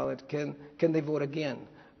absentee ballot, can they vote again?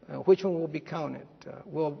 Which one will be counted?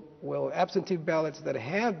 Will absentee ballots that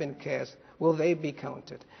have been cast, will they be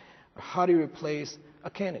counted? How do you replace a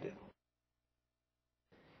candidate?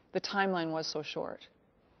 The timeline was so short.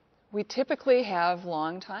 We typically have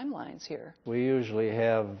long timelines here. We usually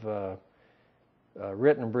have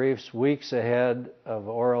written briefs weeks ahead of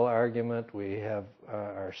oral argument. We have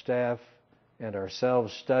our staff and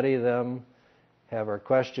ourselves study them, have our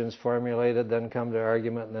questions formulated, then come to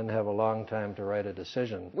argument, and then have a long time to write a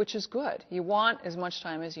decision. Which is good. You want as much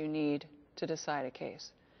time as you need to decide a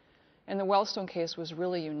case. And the Wellstone case was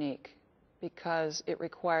really unique because it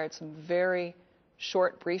required some very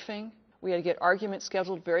short briefing. We had to get arguments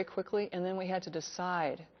scheduled very quickly, and then we had to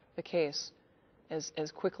decide the case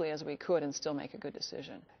as quickly as we could and still make a good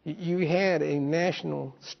decision. You had a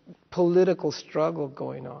national political struggle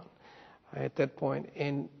going on at that point,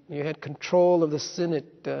 and you had control of the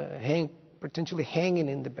Senate potentially hanging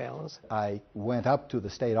in the balance. I went up to the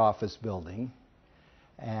state office building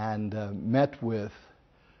and met with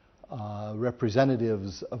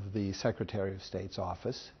representatives of the Secretary of State's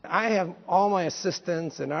office. I have all my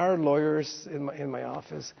assistants and our lawyers in my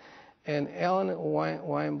office, and Alan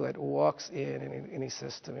Weinblatt walks in and he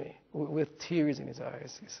says to me, with tears in his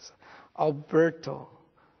eyes, he says, "Alberto,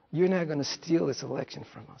 you're not going to steal this election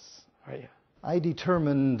from us, are you?" I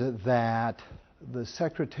determined that the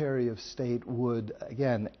Secretary of State would,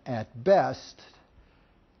 again, at best,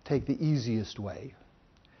 take the easiest way,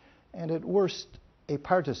 and at worst, a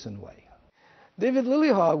partisan way. David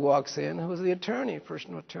Lillyhog walks in, who was the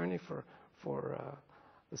personal attorney for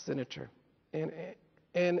the senator.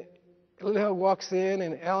 And Lillyhog walks in,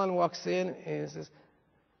 and Alan walks in, and says,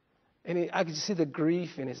 I could see the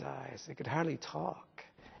grief in his eyes. He could hardly talk.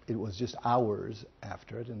 It was just hours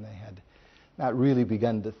after it, and they had not really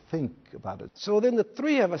begun to think about it. So then the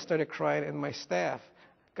three of us started crying, and my staff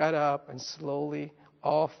got up and slowly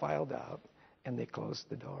all filed out, and they closed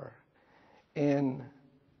the door. And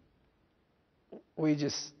we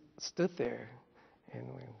just stood there, and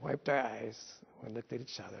we wiped our eyes, we looked at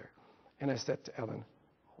each other, and I said to Ellen,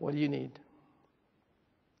 "What do you need?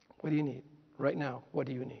 What do you need? Right now, what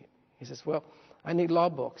do you need?" He says, "Well, I need law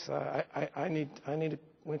books. I need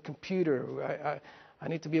a computer. I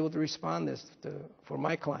need to be able to respond for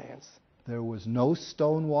my clients." There was no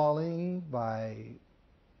stonewalling by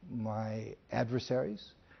my adversaries.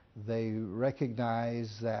 They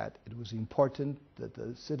recognized that it was important that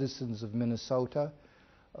the citizens of Minnesota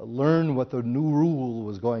learn what the new rule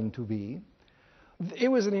was going to be. It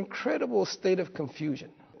was an incredible state of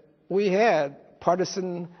confusion. We had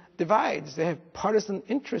partisan divides. They had partisan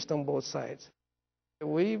interest on both sides.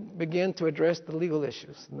 We began to address the legal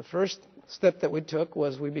issues. And the first step that we took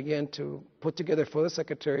was we began to put together for the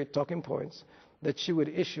Secretary talking points that she would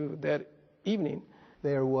issue that evening.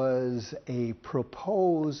 There was a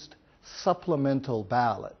proposed supplemental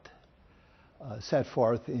ballot set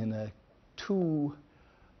forth in two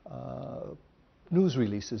news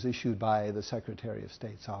releases issued by the Secretary of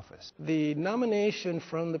State's office. The nomination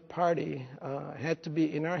from the party had to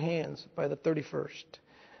be in our hands by the 31st.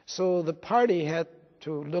 So the party had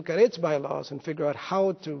to look at its bylaws and figure out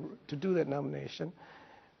how to do that nomination.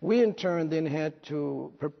 We, in turn, then had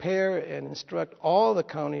to prepare and instruct all the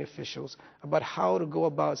county officials about how to go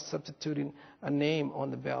about substituting a name on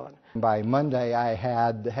the ballot. By Monday, I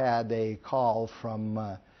had a call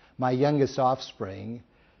from my youngest offspring.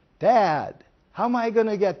 "Dad, how am I going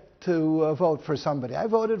to get to vote for somebody? I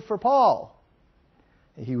voted for Paul."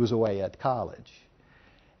 He was away at college.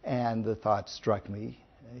 And the thought struck me,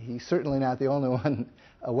 he's certainly not the only one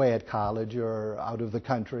away at college or out of the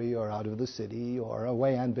country or out of the city or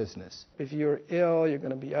away on business. If you're ill, you're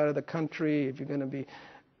going to be out of the country. If you're going to be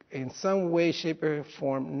in some way, shape, or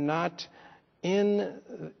form not in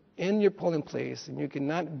your polling place, and you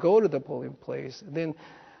cannot go to the polling place, then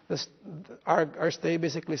our state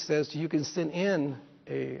basically says you can send in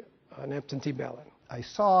an absentee ballot. I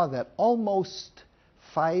saw that almost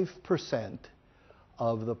 5%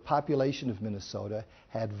 of the population of Minnesota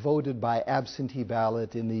had voted by absentee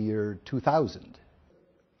ballot in the year 2000.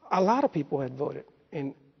 A lot of people had voted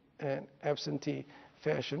in an absentee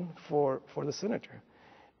fashion for the senator.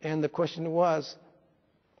 And the question was,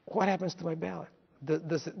 what happens to my ballot?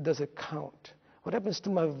 Does it count? What happens to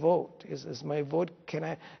my vote? Is my vote, can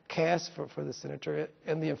I cast for the senator?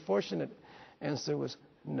 And the unfortunate answer was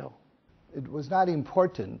no. It was not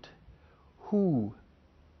important who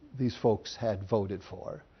these folks had voted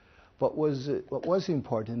for, but what was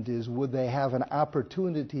important is would they have an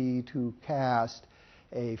opportunity to cast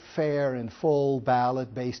a fair and full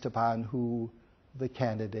ballot based upon who the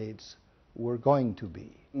candidates were going to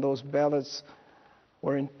be. Those ballots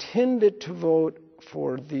were intended to vote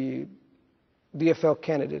for the DFL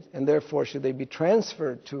candidate, and therefore should they be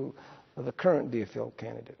transferred to the current DFL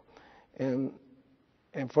candidate? And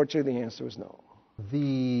unfortunately, the answer was no.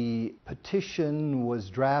 The petition was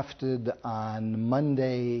drafted on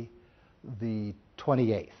Monday, the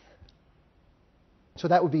 28th. So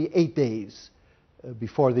that would be 8 days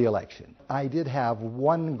before the election. I did have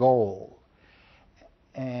one goal,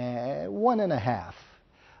 one and a half.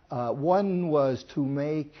 One was to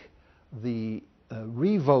make the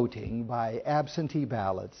revoting by absentee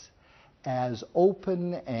ballots as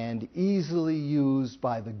open and easily used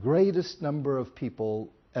by the greatest number of people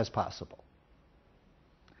as possible.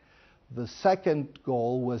 The second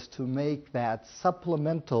goal was to make that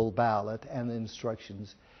supplemental ballot and the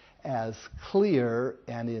instructions as clear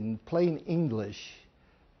and in plain English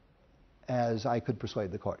as I could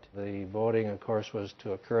persuade the court. The voting, of course, was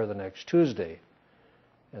to occur the next Tuesday.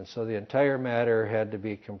 And so the entire matter had to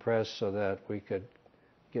be compressed so that we could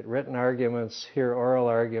get written arguments, hear oral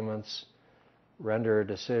arguments, render a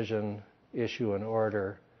decision, issue an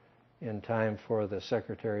order in time for the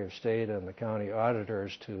Secretary of State and the county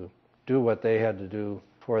auditors to do what they had to do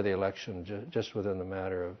for the election just within the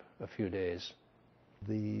matter of a few days.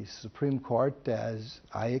 The Supreme Court, as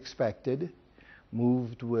I expected,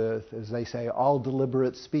 moved with, as they say, all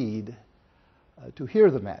deliberate speed to hear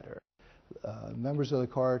the matter. Members of the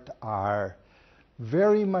court are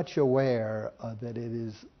very much aware that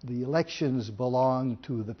the elections belong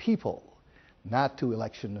to the people, not to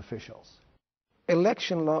election officials.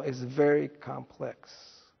 Election law is very complex.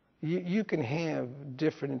 You can have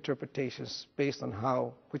different interpretations based on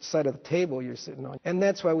which side of the table you're sitting on. And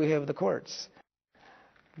that's why we have the courts.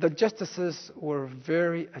 The justices were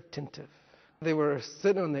very attentive. They were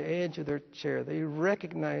sitting on the edge of their chair. They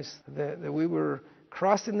recognized that we were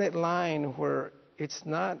crossing that line where it's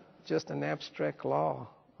not just an abstract law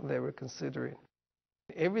they were considering.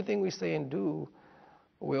 Everything we say and do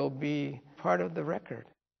will be part of the record.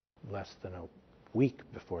 Less than a week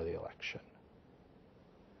before the election,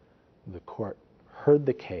 the court heard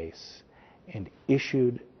the case and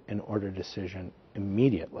issued an order decision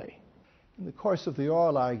immediately. In the course of the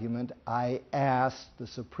oral argument, I asked the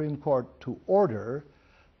Supreme Court to order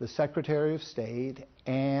the Secretary of State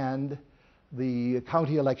and the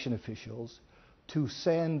county election officials to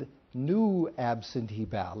send new absentee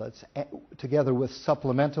ballots together with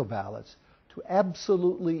supplemental ballots to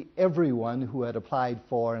absolutely everyone who had applied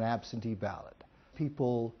for an absentee ballot.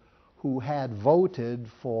 People who had voted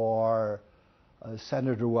for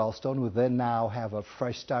Senator Wellstone would then now have a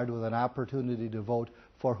fresh start with an opportunity to vote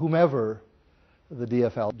for whomever the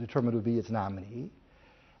DFL determined would be its nominee.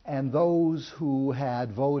 And those who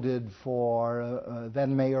had voted for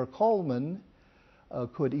then Mayor Coleman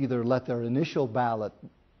could either let their initial ballot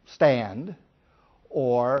stand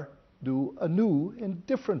or do a new and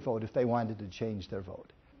different vote if they wanted to change their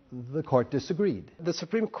vote. The court disagreed. The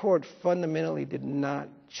Supreme Court fundamentally did not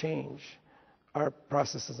change our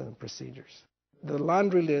processes and procedures. The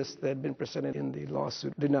laundry list that had been presented in the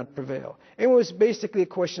lawsuit did not prevail. It was basically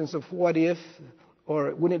questions of what if,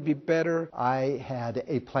 or wouldn't it be better? I had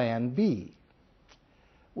a plan B,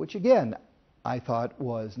 which again I thought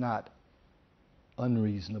was not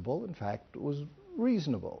unreasonable. In fact, it was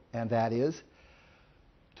reasonable, and that is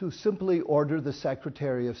to simply order the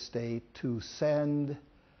Secretary of State to send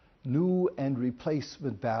new and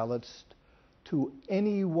replacement ballots to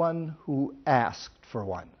anyone who asked for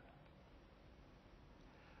one.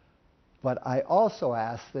 But I also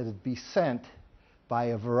asked that it be sent by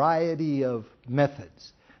a variety of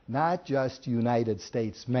methods, not just United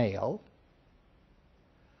States mail,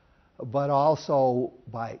 but also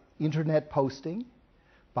by internet posting,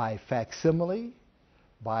 by facsimile,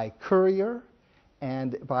 by courier,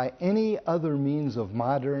 and by any other means of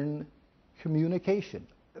modern communication.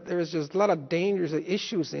 There's just a lot of dangers and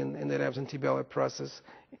issues in that absentee ballot process.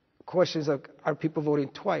 Questions of, are people voting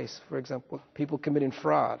twice, for example? People committing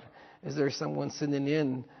fraud? Is there someone sending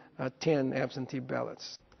in 10 absentee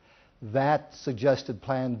ballots? That suggested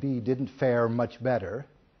Plan B didn't fare much better,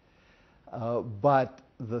 but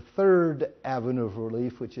the third avenue of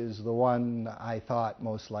relief, which is the one I thought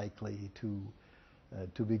most likely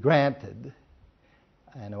to be granted,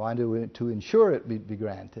 and I wanted to ensure it be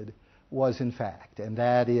granted, was in fact, and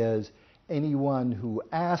that is anyone who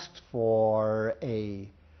asked for a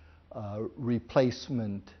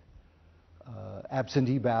replacement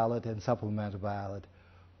absentee ballot and supplemental ballot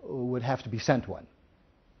would have to be sent one.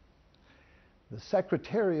 The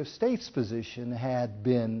Secretary of State's position had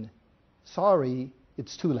been, sorry,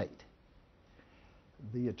 it's too late.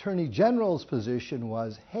 The Attorney General's position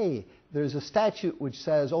was, hey, there's a statute which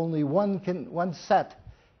says only one set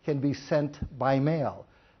can be sent by mail.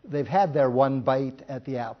 They've had their one bite at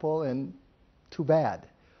the apple, and too bad.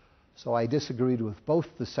 So I disagreed with both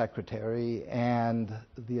the Secretary and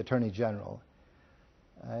the Attorney General.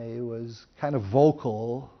 I was kind of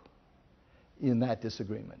vocal in that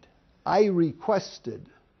disagreement. I requested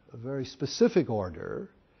a very specific order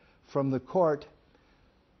from the court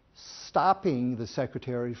stopping the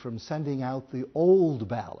Secretary from sending out the old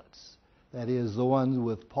ballots, that is, the ones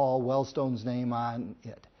with Paul Wellstone's name on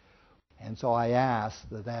it. And so I asked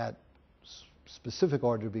that specific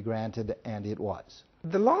order be granted, and it was.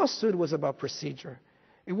 The lawsuit was about procedure.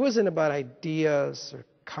 It wasn't about ideas or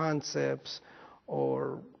concepts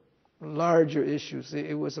or larger issues.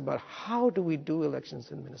 It was about how do we do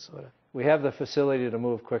elections in Minnesota. We have the facility to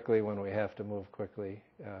move quickly when we have to move quickly.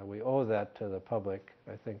 We owe that to the public,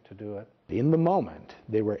 I think, to do it. In the moment,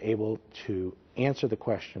 they were able to answer the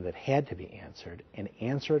question that had to be answered and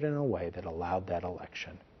answer it in a way that allowed that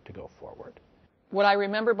election to go forward. What I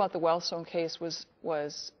remember about the Wellstone case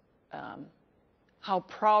was how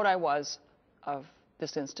proud I was of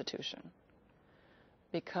this institution,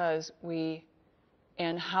 because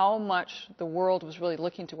and how much the world was really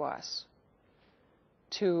looking to us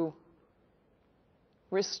to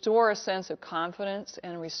restore a sense of confidence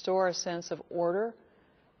and restore a sense of order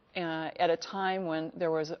at a time when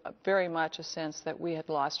there was very much a sense that we had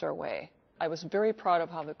lost our way. I was very proud of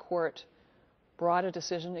how the court brought a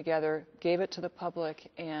decision together, gave it to the public,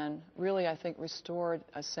 and really, I think, restored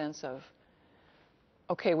a sense of,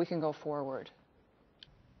 okay, we can go forward.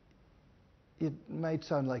 It might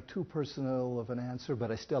sound like too personal of an answer,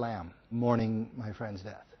 but I still am mourning my friend's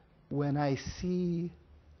death. When I see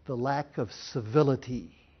the lack of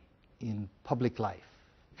civility in public life,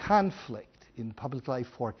 conflict in public life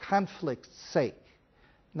for conflict's sake,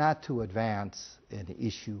 not to advance an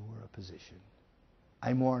issue or a position,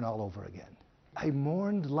 I mourn all over again. I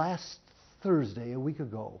mourned last Thursday, a week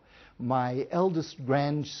ago. My eldest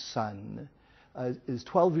grandson is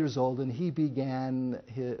 12 years old, and he began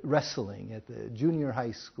wrestling at the junior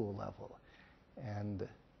high school level. And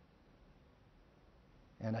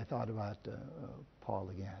I thought about Paul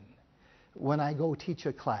again. When I go teach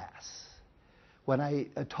a class, when I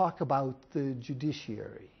talk about the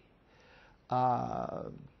judiciary,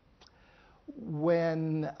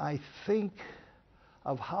 when I think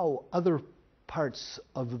of how other parts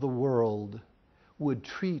of the world would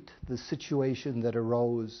treat the situation that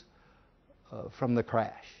arose from the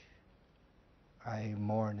crash, I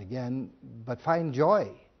mourn again, but find joy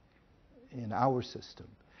in our system.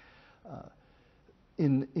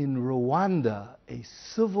 In Rwanda, a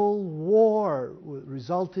civil war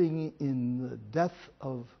resulting in the death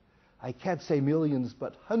of, I can't say millions,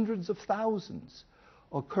 but hundreds of thousands,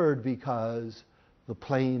 occurred because the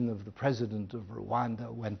plane of the president of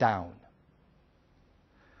Rwanda went down.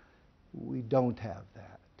 We don't have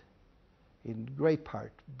that, in great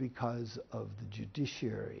part because of the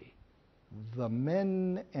judiciary. The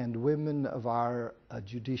men and women of our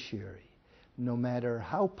judiciary, no matter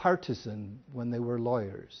how partisan when they were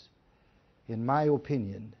lawyers, in my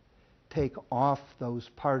opinion, take off those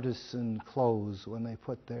partisan clothes when they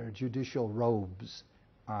put their judicial robes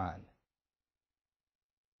on.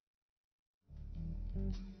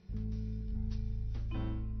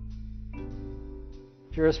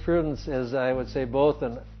 Jurisprudence is, I would say, both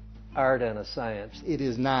an art and a science. It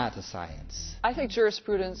is not a science. I think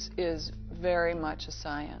jurisprudence is very much a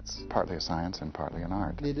science. Partly a science and partly an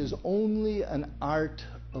art. It is only an art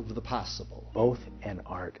of the possible. Both an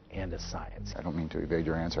art and a science. I don't mean to evade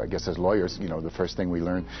your answer. I guess as lawyers, the first thing we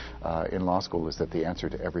learn in law school is that the answer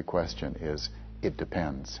to every question is, it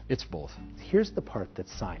depends. It's both. Here's the part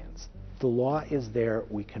that's science. The law is there,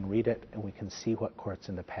 we can read it, and we can see what courts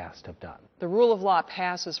in the past have done. The rule of law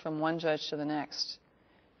passes from one judge to the next,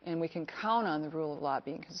 and we can count on the rule of law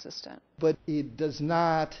being consistent. But it does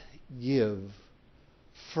not give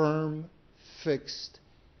firm, fixed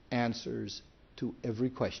answers to every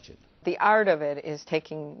question. The art of it is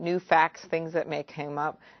taking new facts, things that may come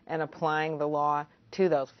up, and applying the law to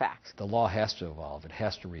those facts. The law has to evolve. It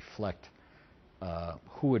has to reflect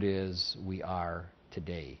who it is we are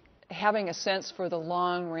today. Having a sense for the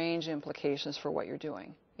long-range implications for what you're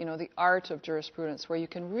doing. The art of jurisprudence, where you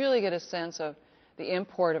can really get a sense of the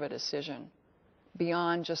import of a decision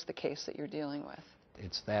beyond just the case that you're dealing with.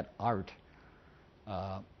 It's that art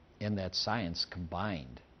and that science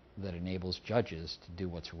combined that enables judges to do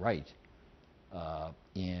what's right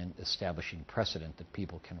in establishing precedent that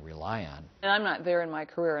people can rely on. And I'm not there in my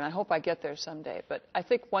career, and I hope I get there someday, but I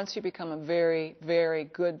think once you become a very, very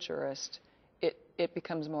good jurist, it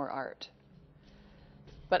becomes more art.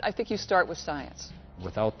 But I think you start with science.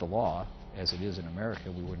 Without the law, as it is in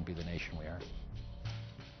America, we wouldn't be the nation we are.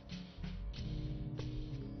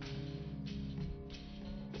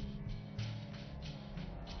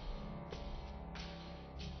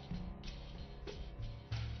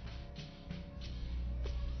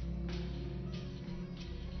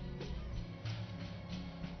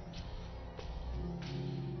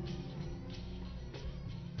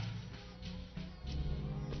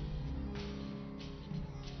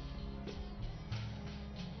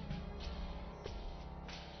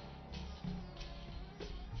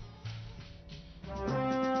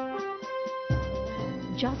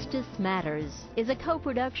 Justice Matters is a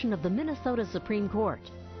co-production of the Minnesota Supreme Court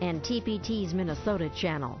and TPT's Minnesota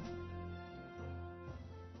Channel.